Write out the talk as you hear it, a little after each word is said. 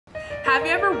Have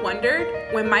you ever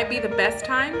wondered when might be the best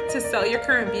time to sell your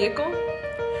current vehicle?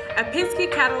 At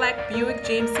Penske, Cadillac, Buick,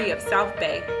 GMC of South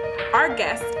Bay, our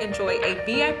guests enjoy a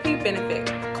VIP benefit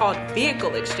called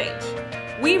Vehicle Exchange.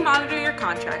 We monitor your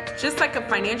contract just like a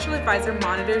financial advisor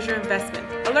monitors your investment,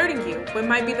 alerting you when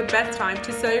might be the best time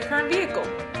to sell your current vehicle.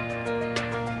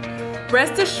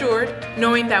 Rest assured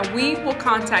knowing that we will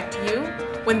contact you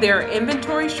when there are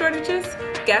inventory shortages,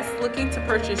 guests looking to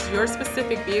purchase your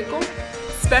specific vehicle,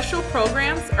 special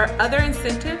programs, or other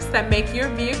incentives that make your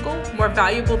vehicle more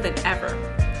valuable than ever.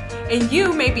 And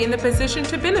you may be in the position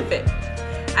to benefit.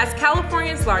 As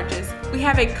California's largest, we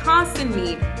have a constant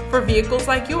need for vehicles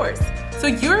like yours, so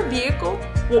your vehicle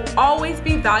will always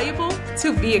be valuable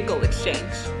to Vehicle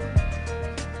Exchange.